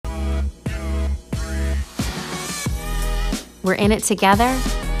We're in it together,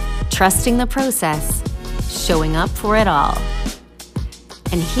 trusting the process, showing up for it all.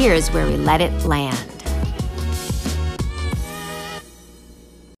 And here's where we let it land.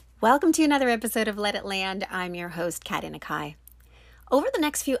 Welcome to another episode of Let It Land. I'm your host, Kat Inakai. Over the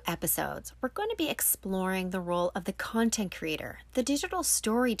next few episodes, we're going to be exploring the role of the content creator, the digital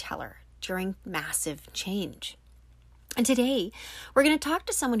storyteller during massive change. And today, we're going to talk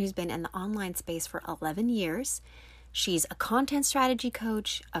to someone who's been in the online space for 11 years. She's a content strategy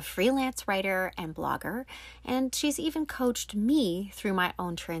coach, a freelance writer and blogger, and she's even coached me through my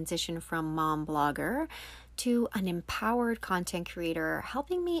own transition from mom blogger to an empowered content creator,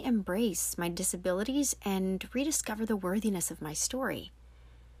 helping me embrace my disabilities and rediscover the worthiness of my story.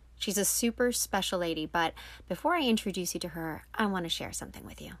 She's a super special lady, but before I introduce you to her, I want to share something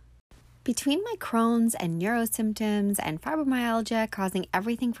with you. Between my Crohn's and neuro symptoms and fibromyalgia causing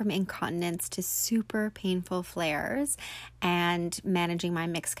everything from incontinence to super painful flares, and managing my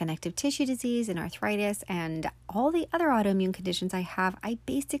mixed connective tissue disease and arthritis and all the other autoimmune conditions I have, I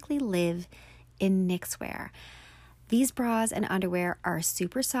basically live in knixwear. These bras and underwear are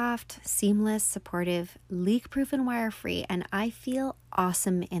super soft, seamless, supportive, leak-proof and wire-free, and I feel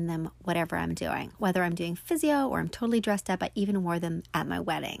awesome in them whatever I'm doing. Whether I'm doing physio or I'm totally dressed up, I even wore them at my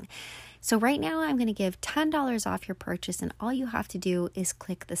wedding. So right now I'm going to give $10 off your purchase, and all you have to do is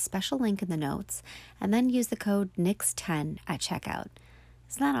click the special link in the notes and then use the code NIX10 at checkout.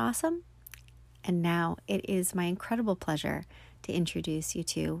 Isn't that awesome? And now it is my incredible pleasure to introduce you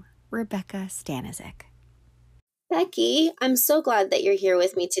to Rebecca Staniszek. Becky, I'm so glad that you're here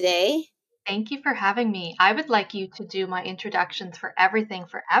with me today. Thank you for having me. I would like you to do my introductions for everything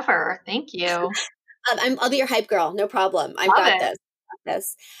forever. Thank you. I'll be your hype girl. No problem. I've got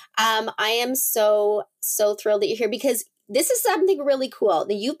this. I am so thrilled that you're here because this is something really cool.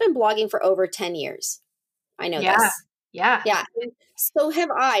 You've been blogging for over 10 years. I know this. Yeah. So have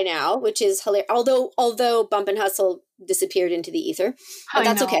I now, which is hilarious. Although Bump and Hustle disappeared into the ether, but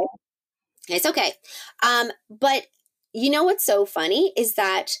that's okay. It's okay. But you know what's so funny is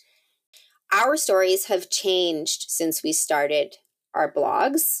that our stories have changed since we started our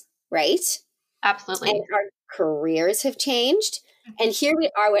blogs, right? Absolutely. And our careers have changed. And here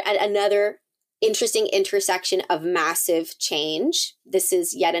we are at another interesting intersection of massive change. This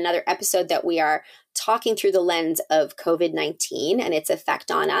is yet another episode that we are talking through the lens of COVID-19 and its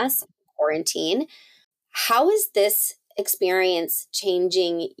effect on us, quarantine. How is this experience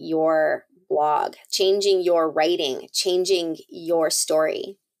changing your blog, changing your writing, changing your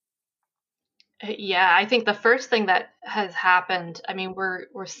story? Yeah, I think the first thing that has happened, I mean,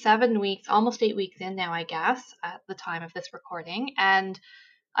 we're 7 weeks, almost 8 weeks in now, I guess, at the time of this recording. And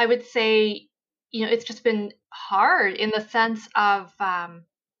I would say, it's just been hard in the sense of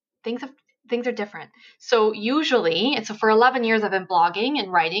things are different. So for 11 years, I've been blogging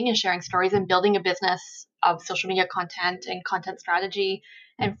and writing and sharing stories and building a business of social media content and content strategy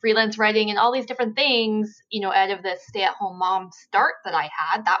and freelance writing and all these different things, out of this stay-at-home mom start that I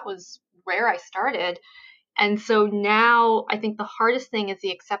had. That was where I started. And so now I think the hardest thing is the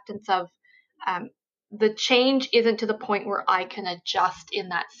acceptance of the change isn't to the point where I can adjust in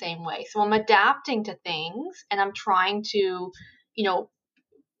that same way. So I'm adapting to things and I'm trying to,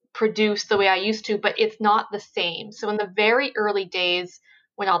 produce the way I used to, but it's not the same. So in the very early days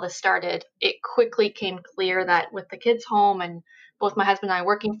when all this started, it quickly came clear that with the kids home and both my husband and I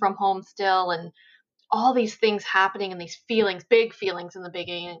working from home still and all these things happening and these feelings, big feelings in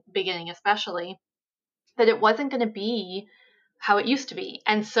the beginning especially, that it wasn't going to be how it used to be.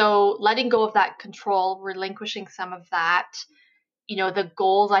 And so letting go of that control, relinquishing some of that, the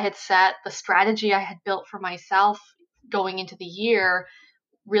goals I had set, the strategy I had built for myself going into the year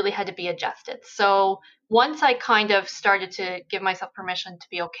really had to be adjusted. So once I kind of started to give myself permission to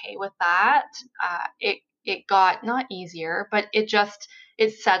be okay with that, it got not easier, but it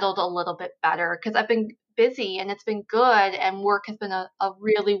settled a little bit better because I've been busy and it's been good and work has been a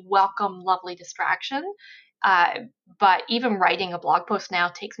really welcome, lovely distraction. But even writing a blog post now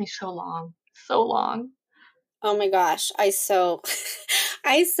takes me so long. Oh my gosh. I so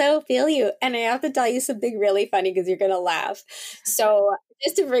feel you. And I have to tell you something really funny because you're going to laugh. So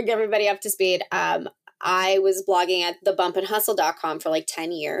just to bring everybody up to speed, I was blogging at thebumpandhustle.com for like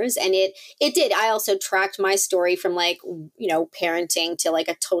 10 years. And it did. I also tracked my story from parenting to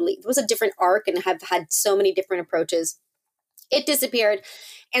it was a different arc and have had so many different approaches. It disappeared.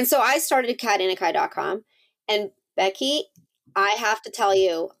 And so I started katinakai.com. And Becky, I have to tell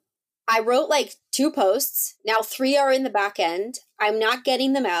you, I wrote 2 posts. Now 3 are in the back end. I'm not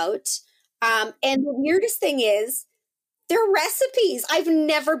getting them out. And the weirdest thing is they're recipes. I've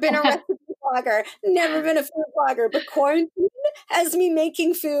never been a recipe blogger, never been a food blogger, but quarantine has me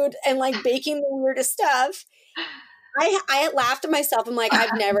making food and like baking the weirdest stuff. I laughed at myself. I'm like,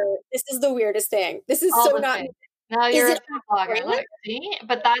 this is the weirdest thing. This is All so the not, things. Now is you're a it food blogger. brand? Look, see?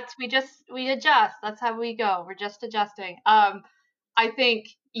 But we adjust. That's how we go. We're just adjusting. I think,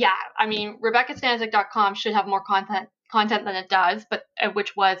 yeah, I mean, RebeccaStanzik.com should have more content than it does, but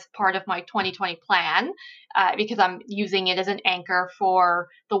which was part of my 2020 plan, because I'm using it as an anchor for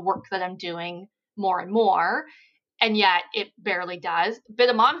the work that I'm doing more and more. And yet it barely does. Bit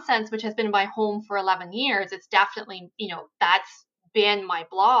of Mom Sense, which has been my home for 11 years, it's definitely, that's been my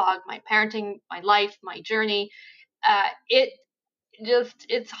blog, my parenting, my life, my journey.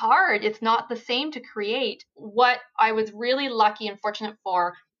 It's hard. It's not the same to create. What I was really lucky and fortunate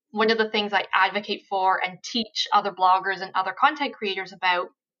for, one of the things I advocate for and teach other bloggers and other content creators about,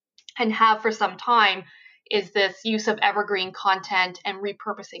 and have for some time, is this use of evergreen content and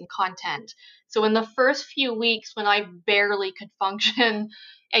repurposing content. So in the first few weeks when I barely could function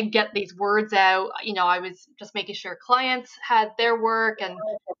and get these words out, I was just making sure clients had their work, and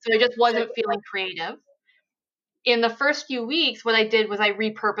so I just wasn't feeling creative. In the first few weeks, what I did was I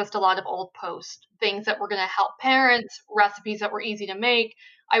repurposed a lot of old posts, things that were going to help parents, recipes that were easy to make.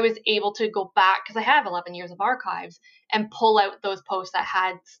 I was able to go back, because I have 11 years of archives, and pull out those posts that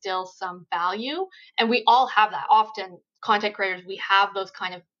had still some value. And we all have that. Often, content creators, we have those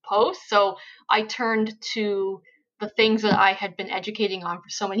kind of posts. So I turned to the things that I had been educating on for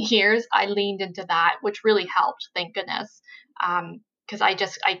so many years. I leaned into that, which really helped, thank goodness. Because I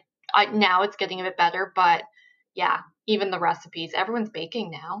now it's getting a bit better, but yeah, even the recipes. Everyone's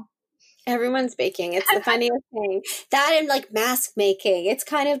baking now. Everyone's baking. It's the funniest thing. That and like mask making. It's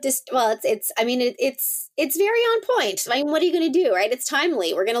kind of just, well, it's very on point. I mean, what are you going to do, right? It's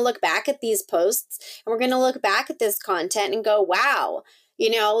timely. We're going to look back at these posts and we're going to look back at this content and go, wow,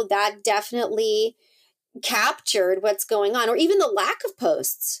 that definitely captured what's going on, or even the lack of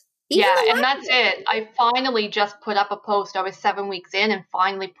posts. And that's it. I finally just put up a post. I was 7 weeks in and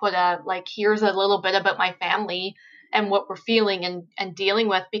finally put here's a little bit about my family and what we're feeling and dealing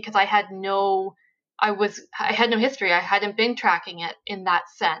with, because I had no history. I hadn't been tracking it in that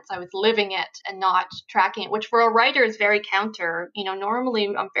sense. I was living it and not tracking it, which for a writer is very counter. Normally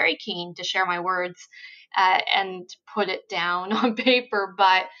I'm very keen to share my words and put it down on paper.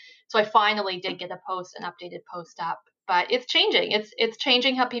 But so I finally did get an updated post up. But it's changing. It's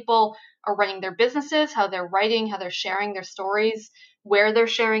changing how people are running their businesses, how they're writing, how they're sharing their stories, where they're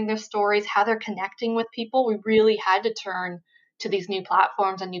sharing their stories, how they're connecting with people. We really had to turn to these new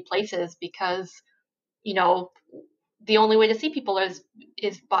platforms and new places, because, the only way to see people is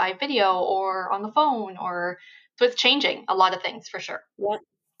by video or on the phone, so it's changing a lot of things for sure. Yeah.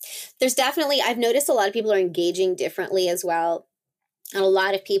 There's definitely, I've noticed a lot of people are engaging differently as well. And a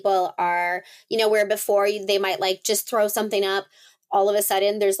lot of people are, where before they might like just throw something up, all of a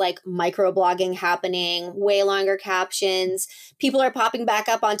sudden there's like microblogging happening, way longer captions. People are popping back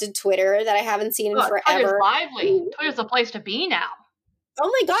up onto Twitter that I haven't seen in forever. Twitter's lively. Twitter's the place to be now. Oh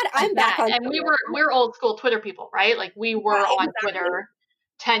my God, I'm back on Twitter. And we're old school Twitter people, right? Like we were on Twitter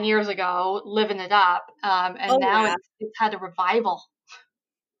 10 years ago, living it up. Now it's had a revival.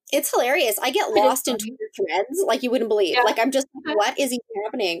 It's hilarious. I get lost in Twitter threads like you wouldn't believe. Yeah. Like I'm just like, what is even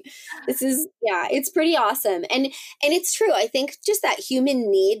happening? It's pretty awesome. And it's true. I think just that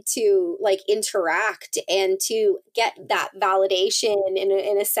human need to like interact and to get that validation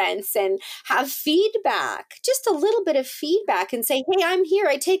in a sense and have feedback, just a little bit of feedback, and say, hey, I'm here.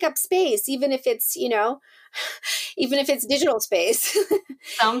 I take up space, even if it's, even if it's digital space.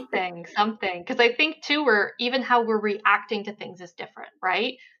 something. Because I think too, how we're reacting to things is different,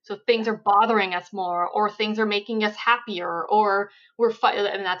 right? So things are bothering us more, or things are making us happier, or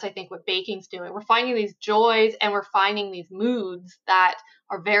and that's, I think, what baking's doing. We're finding these joys and we're finding these moods that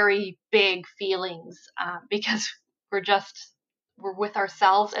are very big feelings, because we're with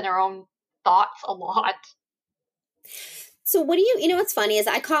ourselves and our own thoughts a lot. So what do what's funny is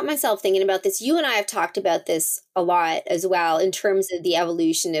I caught myself thinking about this. You and I have talked about this a lot as well in terms of the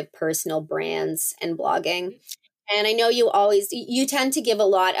evolution of personal brands and blogging. And I know you tend to give a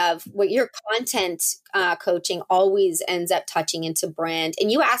lot of what your content coaching always ends up touching into brand. And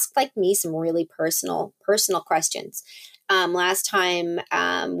you asked like me some really personal questions. Last time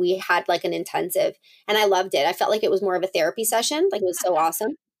we had like an intensive, and I loved it. I felt like it was more of a therapy session. Like it was so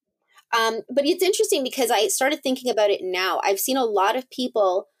awesome. But it's interesting because I started thinking about it now. I've seen a lot of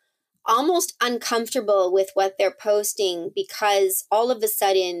people almost uncomfortable with what they're posting because all of a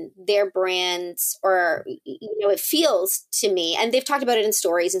sudden their brands, or it feels to me, and they've talked about it in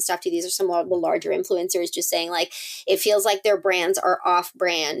stories and stuff too, these are some of the larger influencers just saying like it feels like their brands are off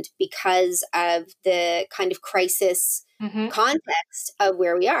brand because of the kind of crisis context of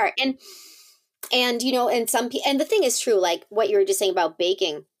where we are. And and the thing is true, like what you were just saying about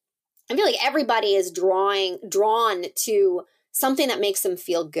baking. I feel like everybody is drawn to something that makes them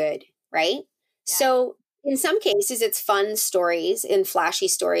feel good, right? Yeah. So in some cases it's fun stories and flashy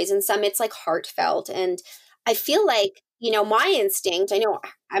stories, and some it's like heartfelt. And I feel like, my instinct, I know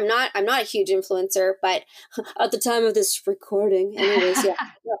I'm not a huge influencer, but at the time of this recording, anyways, yeah.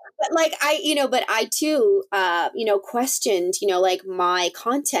 But like I too, questioned, like my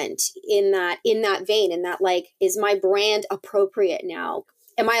content in that vein, and that like, is my brand appropriate now?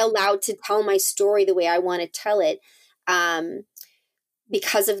 Am I allowed to tell my story the way I want to tell it?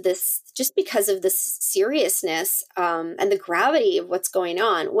 Because of this seriousness and the gravity of what's going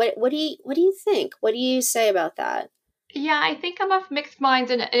on. What do you think? What do you say about that? Yeah, I think I'm of mixed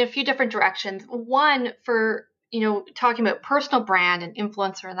minds in a few different directions. One, for talking about personal brand and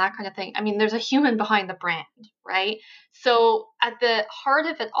influencer and that kind of thing. I mean, there's a human behind the brand, right? So at the heart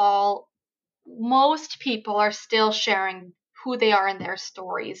of it all, most people are still sharing who they are in their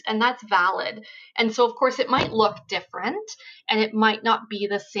stories, and that's valid. And so, of course, it might look different, and it might not be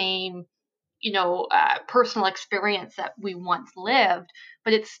the same, personal experience that we once lived,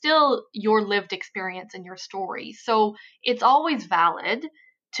 but it's still your lived experience and your story. So it's always valid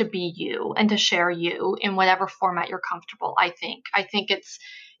to be you and to share you in whatever format you're comfortable. I think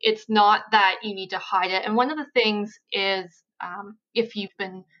it's not that you need to hide it. And one of the things is, if you've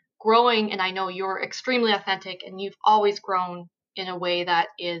been growing, and I know you're extremely authentic and you've always grown in a way that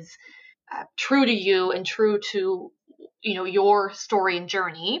is true to you and true to your story and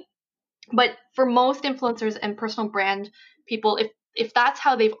journey. But for most influencers and personal brand people, if that's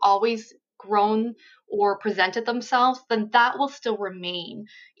how they've always grown or presented themselves, then that will still remain,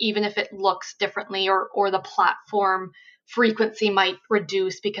 even if it looks differently, or the platform frequency might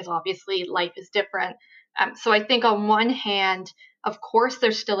reduce because obviously life is different. So I think on one hand, of course,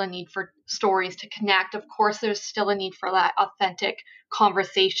 there's still a need for stories to connect. Of course, there's still a need for that authentic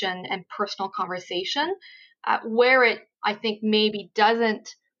conversation and personal conversation. Where it, I think, maybe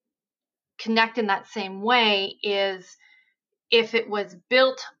doesn't connect in that same way is if it was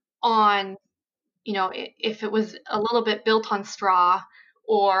built on, if it was a little bit built on straw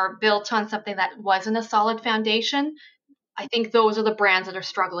or built on something that wasn't a solid foundation. I think those are the brands that are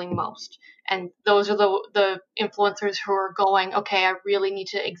struggling most. And those are the influencers who are going, okay, I really need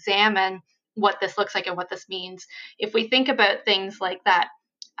to examine what this looks like and what this means. If we think about things like that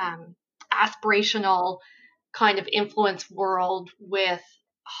aspirational kind of influence world with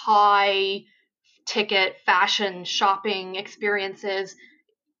high ticket fashion shopping experiences,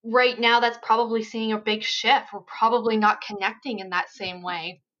 right now that's probably seeing a big shift. We're probably not connecting in that same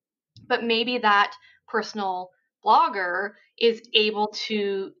way. But maybe that personal blogger is able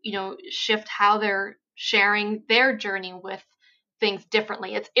to, shift how they're sharing their journey with things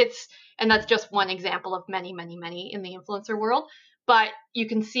differently. And that's just one example of many, many, many in the influencer world. But you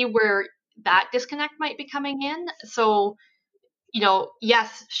can see where that disconnect might be coming in. So,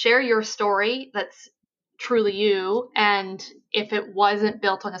 yes, share your story that's truly you. And if it wasn't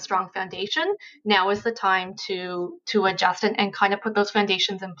built on a strong foundation, now is the time to adjust and kind of put those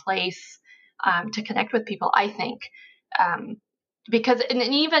foundations in place to connect with people, I think. Because and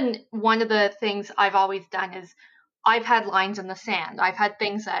even one of the things I've always done is I've had lines in the sand. I've had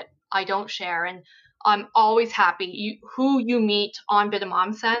things that I don't share, and I'm always happy. Who you meet on Bit of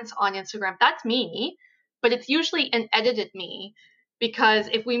Mom Sense on Instagram, that's me, but it's usually an edited me, because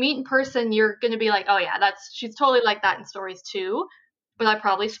if we meet in person, you're going to be like, oh yeah, she's totally like that in stories too. But I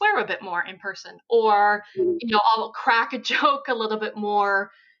probably swear a bit more in person, or I'll crack a joke a little bit more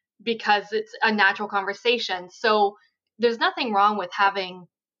because it's a natural conversation. So there's nothing wrong with having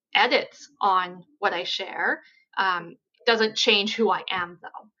edits on what I share. It doesn't change who I am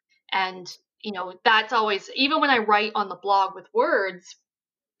though. And, that's always, even when I write on the blog with words,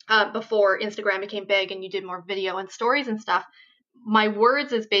 before Instagram became big and you did more video and stories and stuff, my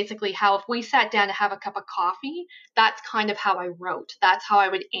words is basically how, if we sat down to have a cup of coffee, that's kind of how I wrote. That's how I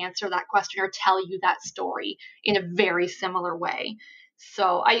would answer that question or tell you that story in a very similar way.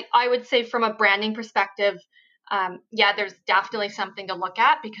 So I would say from a branding perspective, yeah, there's definitely something to look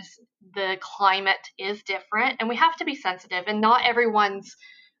at because the climate is different and we have to be sensitive, and not everyone's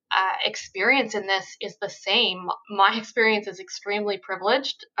experience in this is the same. My experience is extremely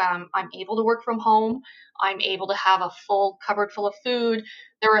privileged. I'm able to work from home. I'm able to have a full cupboard full of food.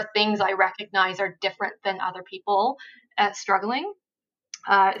 There are things I recognize are different than other people struggling.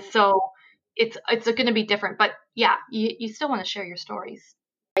 So it's going to be different. But yeah, you still want to share your stories.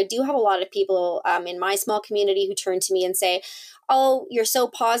 I do have a lot of people in my small community who turn to me and say, "Oh, you're so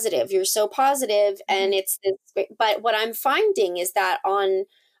positive. You're so positive." And it's this, but what I'm finding is that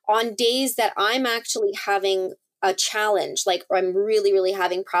on days that I'm actually having a challenge, like I'm really, really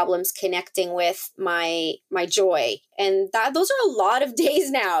having problems connecting with my joy, and that those are a lot of days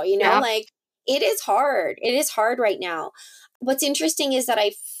now. Yeah. Like it is hard. It is hard right now. What's interesting is that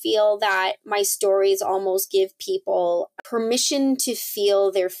I feel that my stories almost give people permission to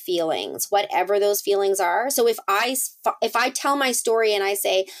feel their feelings, whatever those feelings are. So if I tell my story and I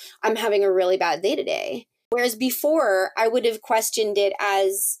say I'm having a really bad day today, whereas before I would have questioned it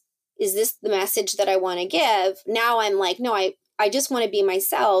as, is this the message that I want to give? Now I'm like, no, I just want to be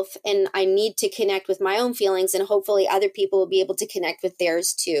myself, and I need to connect with my own feelings, and hopefully other people will be able to connect with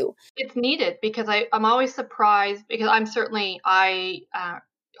theirs too. It's needed because I'm always surprised because I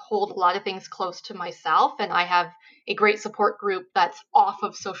hold a lot of things close to myself, and I have a great support group that's off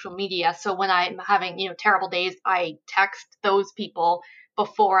of social media. So when I'm having, terrible days, I text those people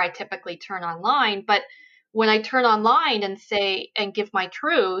before I typically turn online. But when I turn online and say, and give my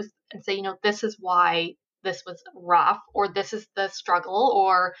truth and say, this is why this was rough, or this is the struggle,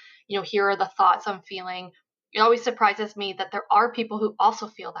 or, here are the thoughts I'm feeling. It always surprises me that there are people who also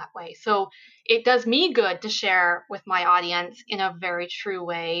feel that way. So it does me good to share with my audience in a very true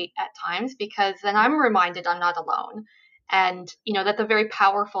way at times, because then I'm reminded I'm not alone. And, that's a very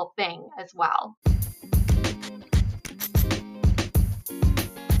powerful thing as well.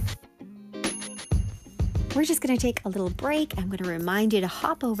 We're just going to take a little break. I'm going to remind you to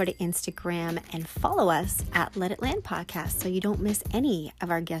hop over to Instagram and follow us at Let It Land Podcast so you don't miss any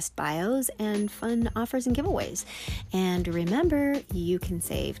of our guest bios and fun offers and giveaways. And remember, you can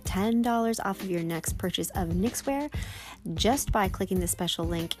save $10 off of your next purchase of Nixwear just by clicking the special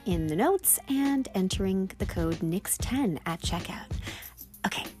link in the notes and entering the code NIX10 at checkout.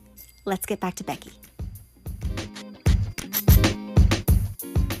 Okay, let's get back to Becky.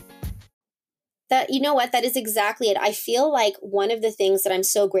 That is exactly it. I feel like one of the things that I'm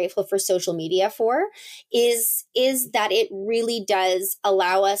so grateful for social media for is that it really does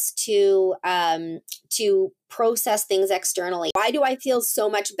allow us to process things externally. Why do I feel so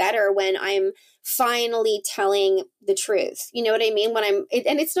much better when I'm finally telling the truth? You know what I mean? And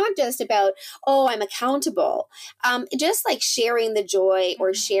it's not just about, oh, I'm accountable. Just like sharing the joy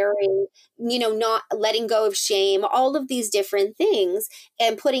or sharing, not letting go of shame, all of these different things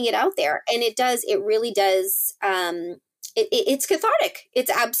and putting it out there. And it really does. It's cathartic.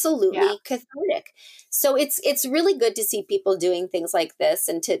 It's absolutely cathartic. So it's really good to see people doing things like this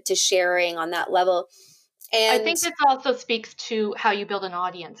and to sharing on that level. And I think this also speaks to how you build an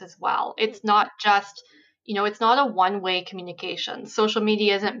audience as well. It's not just, it's not a one-way communication. Social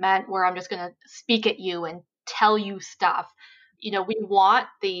media isn't meant where I'm just going to speak at you and tell you stuff. We want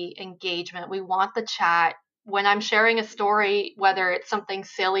the engagement. We want the chat. When I'm sharing a story, whether it's something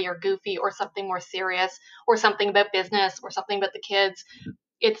silly or goofy or something more serious or something about business or something about the kids,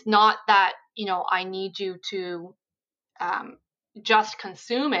 it's not that, I need you to just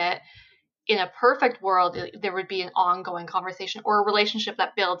consume it. In a perfect world, there would be an ongoing conversation or a relationship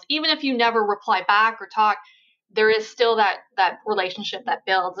that builds. Even if you never reply back or talk, there is still that relationship that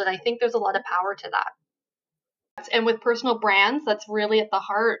builds. And I think there's a lot of power to that. And with personal brands, that's really at the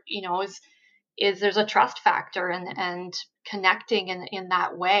heart, is there's a trust factor and connecting in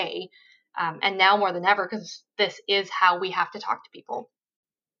that way. And now more than ever, because this is how we have to talk to people.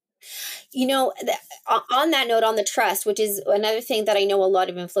 On that note, on the trust, which is another thing that I know a lot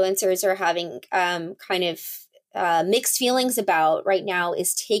of influencers are having kind of mixed feelings about right now,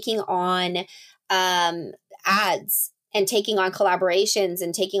 is taking on ads and taking on collaborations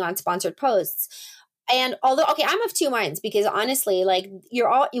and taking on sponsored posts. And although, okay, I'm of two minds, because honestly, like you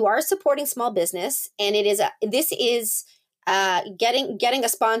are supporting small business, and this is getting a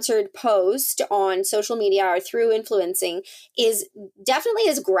sponsored post on social media or through influencing is definitely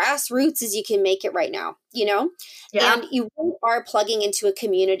as grassroots as you can make it right now, Yeah. And you really are plugging into a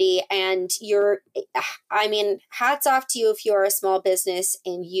community, and hats off to you if you're a small business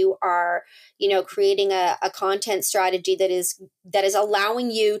and you are, creating a content strategy that is allowing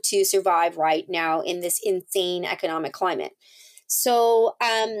you to survive right now in this insane economic climate. So,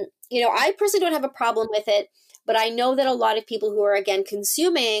 I personally don't have a problem with it. But I know that a lot of people who are, again,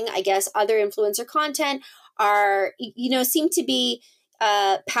 consuming, I guess, other influencer content are, seem to be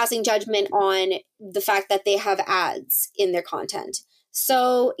passing judgment on the fact that they have ads in their content.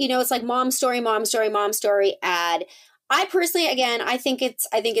 So, it's like mom story, ad. I personally, again, I think it's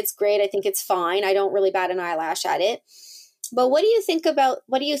great. I think it's fine. I don't really bat an eyelash at it. But what do you think about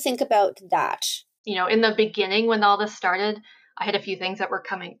that? In the beginning when all this started, I had a few things that were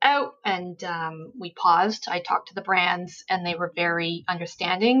coming out, and we paused. I talked to the brands, and they were very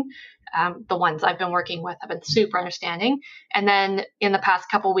understanding. The ones I've been working with have been super understanding. And then in the past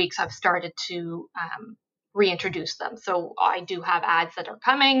couple of weeks, I've started to reintroduce them. So I do have ads that are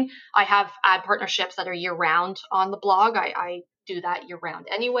coming. I have ad partnerships that are year round on the blog. I do that year round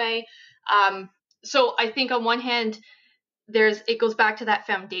anyway. So I think on one hand, it goes back to that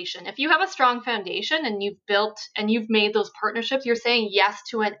foundation. If you have a strong foundation and you've built and you've made those partnerships, you're saying yes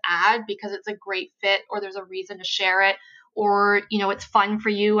to an ad because it's a great fit, or there's a reason to share it, or it's fun for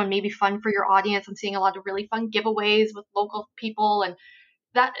you and maybe fun for your audience. I'm seeing a lot of really fun giveaways with local people, and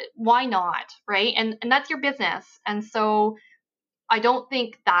that, why not, right? And that's your business. And so I don't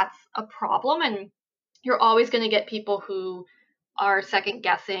think that's a problem. And you're always going to get people who are second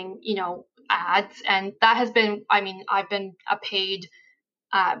guessing, ads. And that has been, I've been a paid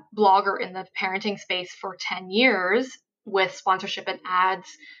blogger in the parenting space for 10 years with sponsorship and ads.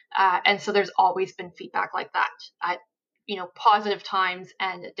 And so there's always been feedback like that at, positive times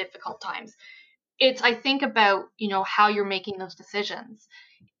and difficult times. I think about, how you're making those decisions.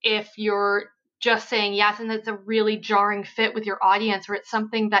 If you're just saying yes, and it's a really jarring fit with your audience, or it's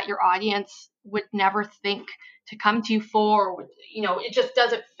something that your audience would never think to come to you for, it just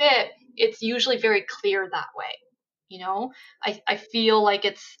doesn't fit, it's usually very clear that way. I feel like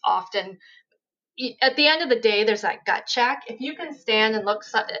it's often, at the end of the day, there's that gut check. If you can stand and look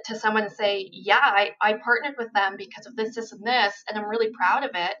to someone and say, yeah, I partnered with them because of this, this, and this, and I'm really proud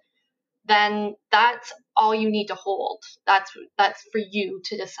of it, then that's all you need to hold. That's for you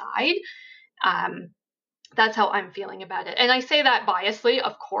to decide. That's how I'm feeling about it. And I say that biasly,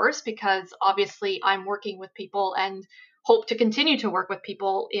 of course, because obviously I'm working with people and hope to continue to work with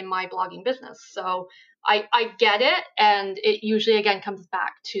people in my blogging business. So I get it. And it usually, again, comes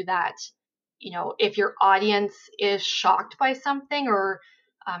back to that, if your audience is shocked by something or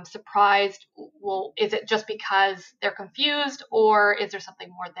surprised, well, is it just because they're confused, or is there something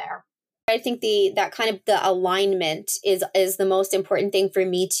more there? I think that kind of the alignment is the most important thing for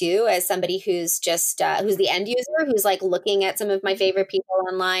me too, as somebody who's just who's the end user, who's like looking at some of my favorite people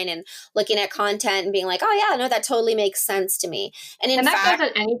online and looking at content and being like, oh yeah, no, that totally makes sense to me. And in that goes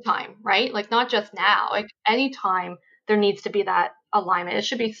at any time, right? Like not just now, like any time there needs to be that alignment. It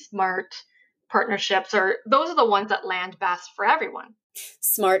should be smart partnerships, or those are the ones that land best for everyone.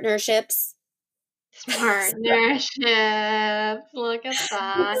 Smartnerships. Partnership. Look at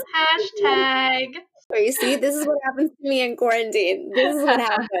that. Hashtag. So you see, this is what happens to me in quarantine. This is what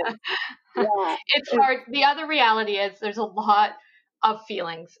happens. Yeah. It's hard. The other reality is there's a lot of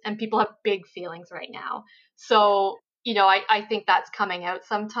feelings, and people have big feelings right now. So, I think that's coming out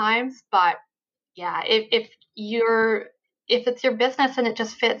sometimes. But yeah, if it's your business and it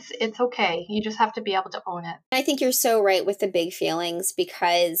just fits, it's okay. You just have to be able to own it. I think you're so right with the big feelings,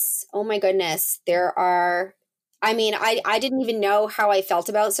 because, oh my goodness, I didn't even know how I felt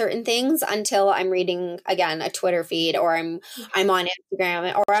about certain things until I'm reading, again, a Twitter feed, or I'm on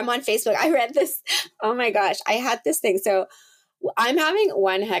Instagram, or I'm on Facebook. I read this. Oh my gosh, I had this thing. So I'm having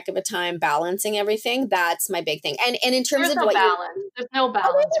one heck of a time balancing everything. That's my big thing. And in terms of what there's no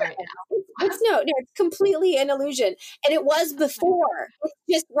balance right now. It's completely an illusion. And it was before. It's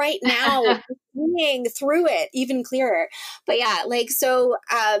just right now seeing through it even clearer. But yeah, so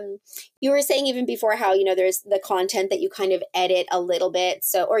you were saying even before how, there's the content that you kind of edit a little bit.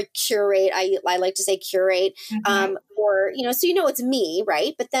 So, or curate, I like to say curate, or, so, it's me,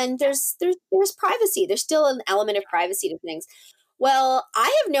 right? But then there's privacy. There's still an element of privacy to things. Well,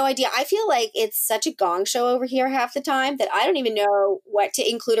 I have no idea. I feel like it's such a gong show over here half the time that I don't even know what to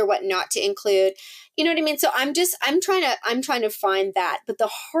include or what not to include. You know what I mean? So I'm trying to find that. But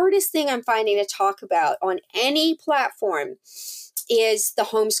the hardest thing I'm finding to talk about on any platform is the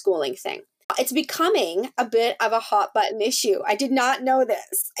homeschooling thing. It's becoming a bit of a hot button issue. I did not know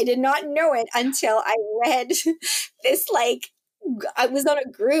this. I did not know it until I read this, I was on a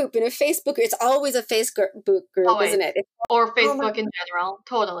group in a Facebook group. It's always a Facebook group, isn't it? Or Facebook in general.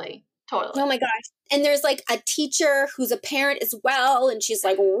 Totally. Oh my gosh. And there's a teacher who's a parent as well. And she's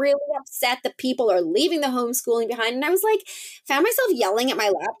really upset that people are leaving the homeschooling behind. And I was found myself yelling at my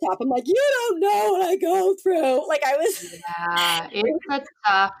laptop. I'm like, you don't know what I go through. Yeah, it's a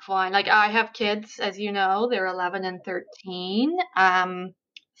tough one. I have kids, as you know, they're 11 and 13.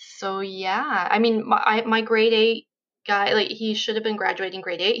 So yeah, my grade 8 guy, like he should have been graduating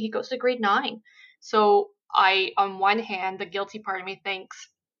grade 8. He goes to grade 9. So on one hand, the guilty part of me thinks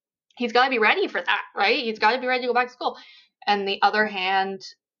he's got to be ready for that, right? He's got to be ready to go back to school. And the other hand,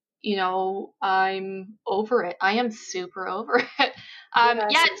 I'm over it. I am super over it.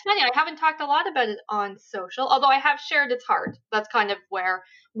 Yeah, it's funny. I haven't talked a lot about it on social, although I have shared it's hard. That's kind of where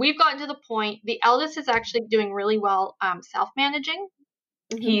we've gotten to the point. The eldest is actually doing really well self-managing.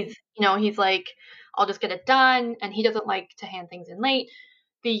 He's like, I'll just get it done, and he doesn't like to hand things in late.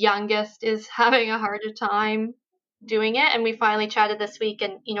 The youngest is having a harder time doing it, and we finally chatted this week,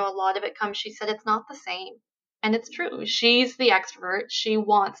 and a lot of it comes, she said it's not the same. And it's true. She's the extrovert. She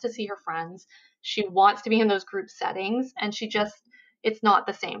wants to see her friends. She wants to be in those group settings, and it's not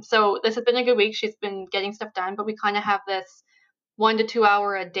the same. So this has been a good week. She's been getting stuff done, but we kind of have this 1 to 2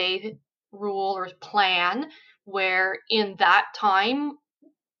 hour a day rule or plan where in that time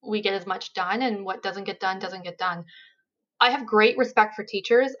we get as much done, and what doesn't get done doesn't get done. I have great respect for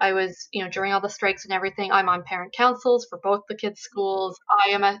teachers. I was, during all the strikes and everything, I'm on parent councils for both the kids' schools.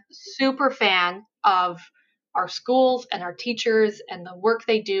 I am a super fan of our schools and our teachers and the work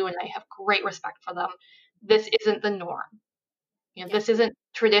they do, and I have great respect for them. This isn't the norm. This isn't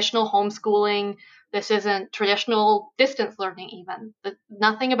traditional homeschooling. This isn't traditional distance learning even.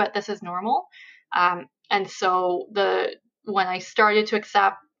 Nothing about this is normal. And so when I started to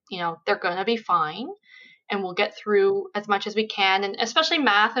accept, they're going to be fine, and we'll get through as much as we can. And especially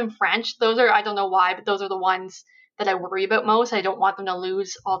math and French, those are, I don't know why, but those are the ones that I worry about most. I don't want them to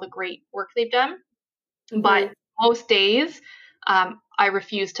lose all the great work they've done. But most days, I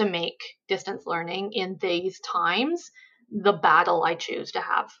refuse to make distance learning in these times the battle I choose to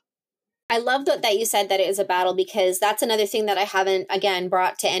have. I love that you said that it is a battle, because that's another thing that I haven't, again,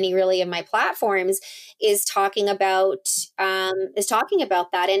 brought to any really of my platforms is talking about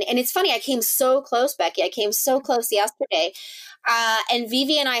that. And it's funny, I came so close, Becky. I came so close yesterday. And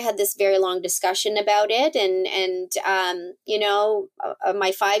Vivi and I had this very long discussion about it. And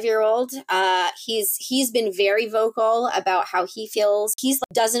my 5-year-old, he's been very vocal about how he feels. He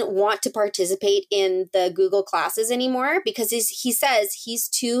doesn't want to participate in the Google classes anymore because he says he's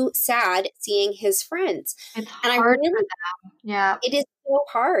too sad seeing his friends. It's hard for them. Yeah. It is so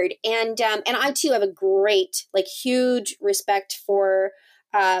hard. And I too have a great, huge respect for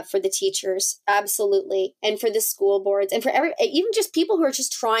the teachers, absolutely, and for the school boards, and for even just people who are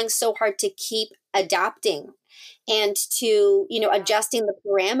just trying so hard to keep adapting and to adjusting the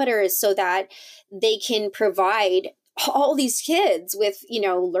parameters so that they can provide all these kids with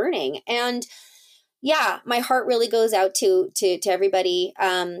learning. And yeah, my heart really goes out to everybody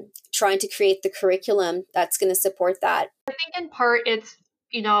trying to create the curriculum that's going to support that. I think in part it's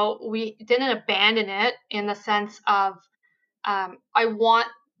we didn't abandon it in the sense of I want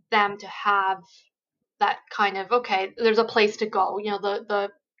them to have that kind of, okay, there's a place to go. The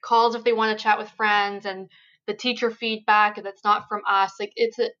calls if they want to chat with friends, and the teacher feedback that's not from us. Like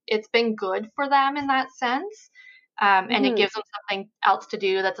it's been good for them in that sense, and it gives them something else to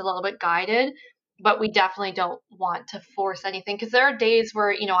do that's a little bit guided. But we definitely don't want to force anything, because there are days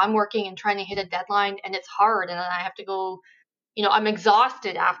where I'm working and trying to hit a deadline, and it's hard, and then I have to go. I'm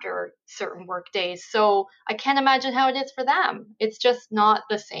exhausted after certain work days. So I can't imagine how it is for them. It's just not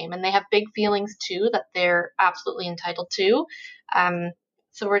the same. And they have big feelings too that they're absolutely entitled to.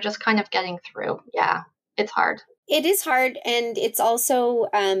 So we're just kind of getting through. Yeah, it's hard. It is hard. And it's also,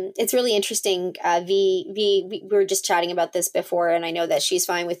 it's really interesting. We were just chatting about this before, and I know that she's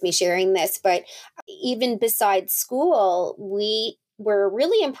fine with me sharing this, but even besides school, we were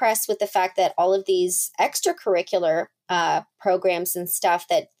really impressed with the fact that all of these extracurricular programs and stuff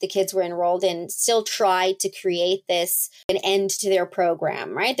that the kids were enrolled in still tried to create an end to their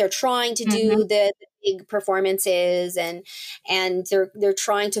program, right? They're trying to do the big performances, and they're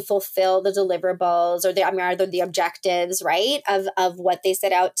trying to fulfill the deliverables or the objectives, right? Of what they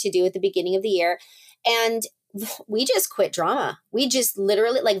set out to do at the beginning of the year. And we just quit drama. We just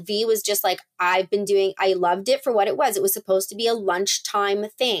literally, V was just like, I loved it for what it was. It was supposed to be a lunchtime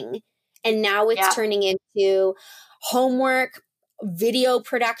thing. And now it's turning into homework, video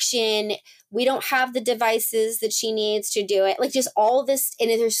production. We don't have the devices that she needs to do it. Just all this. And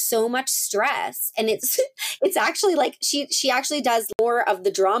there's so much stress. And it's actually she actually does more of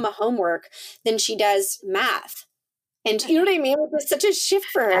the drama homework than she does math. And you know what I mean? It's such a shift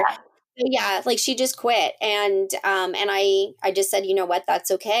for her. Yeah, she just quit. And I just said, you know what, that's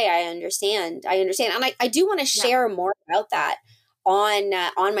okay. I understand. And I do want to share more about that on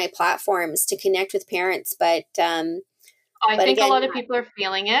my platforms to connect with parents. But I think again, a lot of people are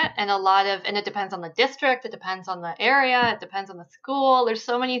feeling it, and it depends on the district. It depends on the area. It depends on the school. There's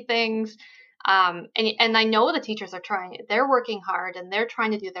so many things. And I know the teachers are trying. They're working hard and they're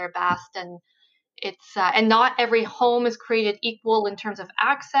trying to do their best. And it's and not every home is created equal in terms of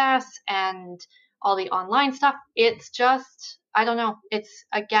access and all the online stuff. It's just, I don't know. It's,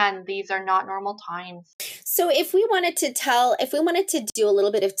 again, these are not normal times. So if we wanted to do a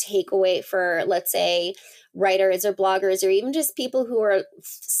little bit of takeaway for, let's say, writers or bloggers, or even just people who are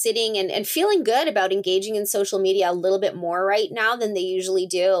sitting and feeling good about engaging in social media a little bit more right now than they usually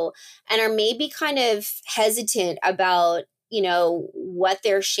do, and are maybe kind of hesitant about, what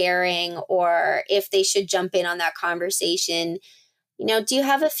they're sharing, or if they should jump in on that conversation, do you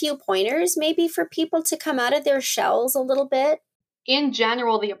have a few pointers maybe for people to come out of their shells a little bit? In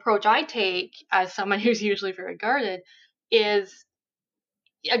general, the approach I take as someone who's usually very guarded is,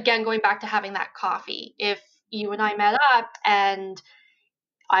 again, going back to having that coffee. If you and I met up and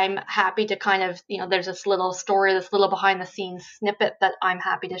I'm happy to kind of, there's this little story, this little behind the scenes snippet that I'm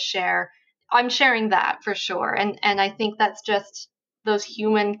happy to share, I'm sharing that for sure. And I think that's just, those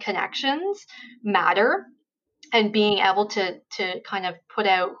human connections matter, and being able to kind of put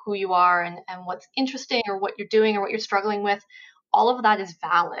out who you are and what's interesting or what you're doing or what you're struggling with, all of that is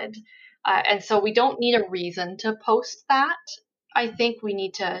valid. And so we don't need a reason to post that. I think we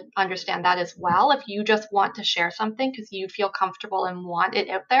need to understand that as well. If you just want to share something because you feel comfortable and want it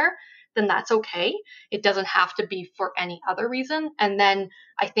out there, then that's okay. It doesn't have to be for any other reason. And then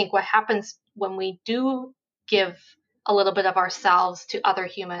I think what happens when we do give a little bit of ourselves to other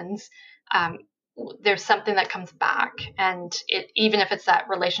humans, there's something that comes back. And even if it's that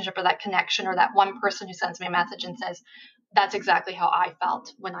relationship or that connection or that one person who sends me a message and says, that's exactly how I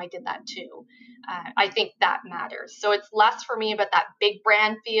felt when I did that too. I think that matters. So it's less for me about that big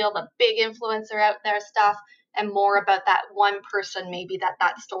brand feel, the big influencer out there stuff, and more about that one person maybe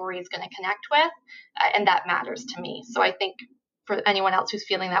that story is going to connect with. And that matters to me. So I think for anyone else who's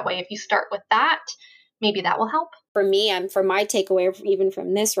feeling that way, if you start with that, maybe that will help. For me, for my takeaway, even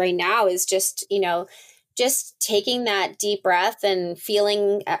from this right now, is just, just taking that deep breath and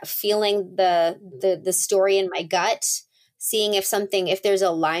feeling the story in my gut, seeing if there's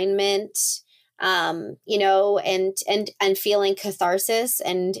alignment, and feeling catharsis,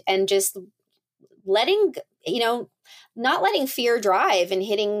 and just letting, not letting fear drive and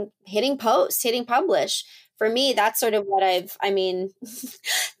hitting publish. For me, that's sort of what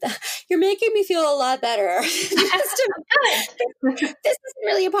you're making me feel a lot better. This isn't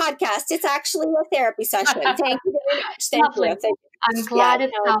really a podcast. It's actually a therapy session. Thank you very much. Thank you. I'm glad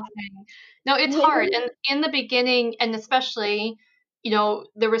it's helping. No, it's hard. And in the beginning, and especially,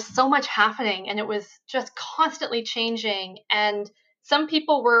 there was so much happening and it was just constantly changing. And some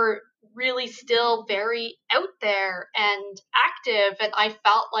people were really still very out there and active. And I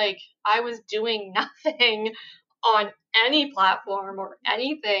felt like I was doing nothing on any platform or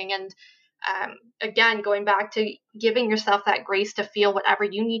anything. And again, going back to giving yourself that grace to feel whatever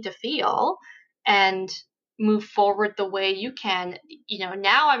you need to feel and move forward the way you can.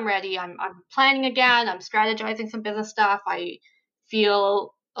 Now I'm ready. I'm planning again. I'm strategizing some business stuff. I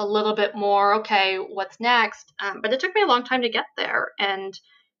feel a little bit more, okay, what's next? But it took me a long time to get there. And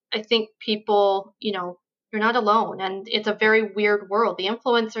I think people, you're not alone. And it's a very weird world. The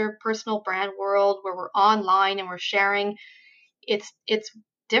influencer personal brand world where we're online and we're sharing, it's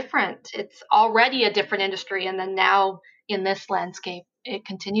different. It's already a different industry. And then now in this landscape, it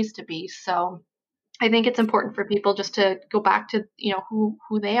continues to be. So I think it's important for people just to go back to,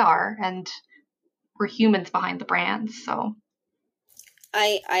 who they are, and we're humans behind the brands. So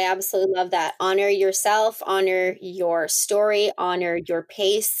I absolutely love that. Honor yourself, honor your story, honor your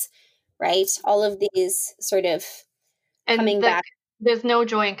pace, right? All of these sort of coming back. There's no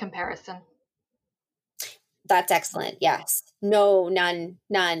joy in comparison. That's excellent. Yes. No,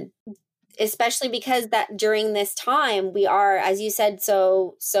 none. Especially because that during this time we are, as you said, it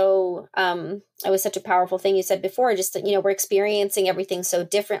was such a powerful thing you said before, just that, we're experiencing everything so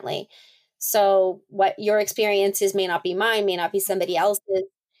differently. So what your experiences may not be mine, may not be somebody else's.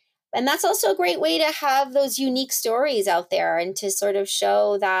 And that's also a great way to have those unique stories out there and to sort of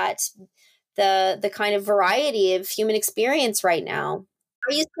show that the kind of variety of human experience right now.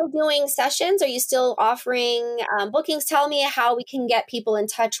 Are you still doing sessions? Are you still offering bookings? Tell me how we can get people in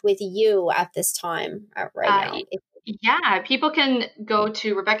touch with you at this time right now. Yeah, people can go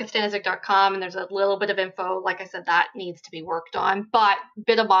to RebeccaStaniszek.com and there's a little bit of info. Like I said, that needs to be worked on, but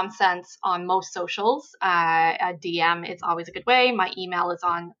bit of Mom Sense on most socials. A DM is always a good way. My email is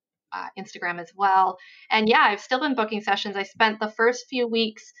on Instagram as well. And yeah, I've still been booking sessions. I spent the first few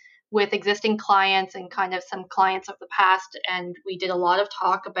weeks with existing clients and kind of some clients of the past. And we did a lot of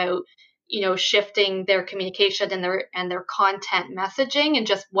talk about, shifting their communication and their content messaging and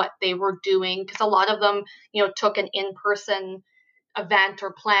just what they were doing. Because a lot of them, took an in-person event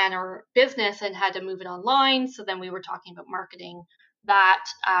or plan or business and had to move it online. So then we were talking about marketing that.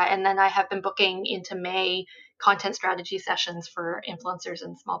 And then I have been booking into May content strategy sessions for influencers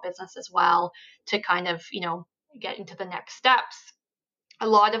and small business as well to kind of, get into the next steps. A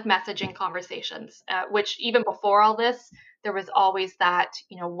lot of messaging conversations, which even before all this, there was always that,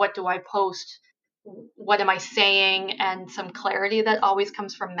 what do I post? What am I saying? And some clarity that always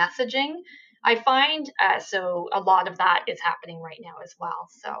comes from messaging. I find so a lot of that is happening right now as well.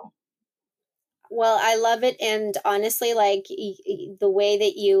 So. Well, I love it. And honestly, like the way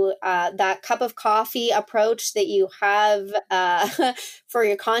that you, that cup of coffee approach that you have for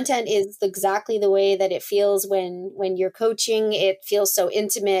your content is exactly the way that it feels when you're coaching. It feels so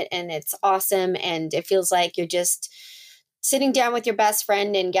intimate and it's awesome. And it feels like you're just sitting down with your best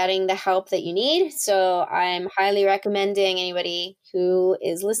friend and getting the help that you need. So I'm highly recommending anybody who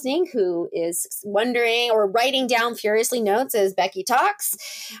is listening, who is wondering or writing down furiously notes as Becky talks,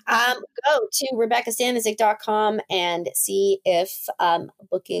 go to RebeccaStanizik.com and see if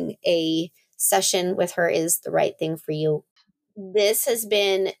booking a session with her is the right thing for you. This has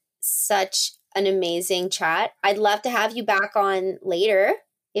been such an amazing chat. I'd love to have you back on later.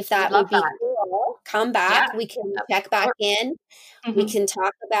 If that would be cool, come back. Yeah, we can check back in. Mm-hmm. We can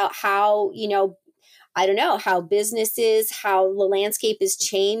talk about how, I don't know, how businesses, how the landscape is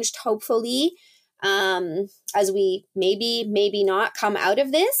changed, hopefully, as we maybe not come out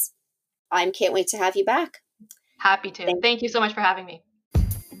of this. I can't wait to have you back. Happy to. Thank you so much for having me.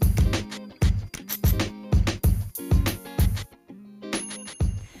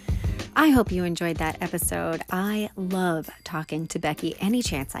 I hope you enjoyed that episode. I love talking to Becky any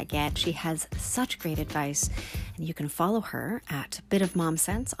chance I get. She has such great advice. And you can follow her at Bit of Mom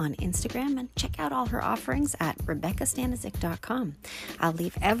Sense on Instagram and check out all her offerings at RebeccaStanizik.com. I'll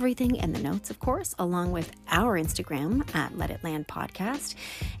leave everything in the notes, of course, along with our Instagram at Let It Land Podcast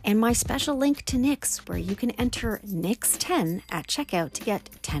and my special link to Nix, where you can enter Nix10 at checkout to get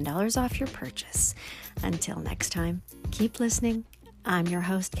 $10 off your purchase. Until next time, keep listening. I'm your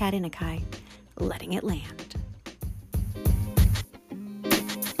host, Kat Inakai, letting it land.